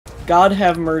God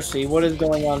have mercy. What is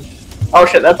going on? Oh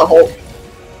shit, that's a hole.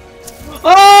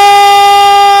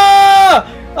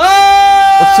 Ah!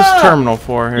 Ah! What's this terminal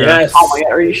for here? Yes. Oh my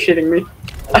god, are you shitting me?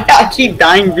 I keep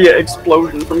dying via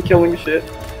explosion from killing shit.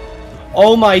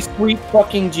 Oh my sweet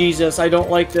fucking Jesus, I don't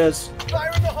like this. Fire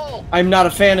in the hole! I'm not a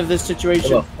fan of this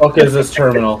situation. What the fuck is this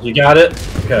terminal? You got it?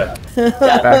 Okay.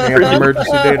 Backing up the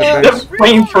emergency The database.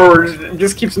 flamethrower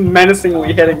just keeps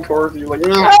menacingly heading towards you, like.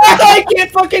 I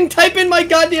can't fucking type in my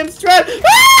goddamn strat!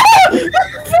 Ah! No!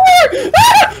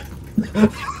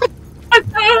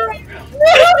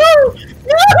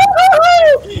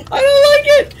 I don't like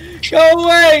it! Go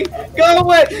away! Go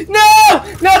away! No!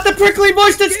 Not the prickly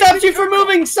bush that stops you from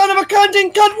moving! Son of a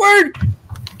cunting cunt word!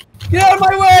 Get out of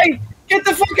my way! Get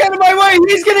the fuck out of my way!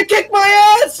 He's gonna kick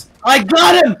my ass! I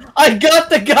got him! I got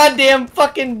the goddamn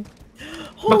fucking...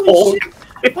 Holy shit!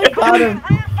 I got him!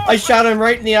 I shot him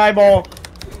right in the eyeball.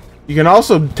 You can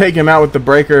also take him out with the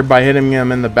breaker by hitting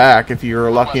him in the back if you're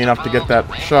lucky enough to get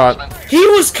that shot. He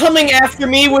was coming after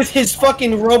me with his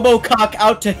fucking Robocock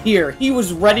out to here. He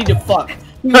was ready to fuck.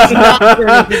 He was not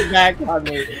turning his back on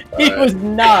me. He was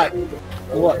not.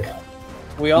 Look,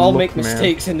 we all make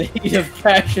mistakes in the heat of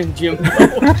passion, Jimbo.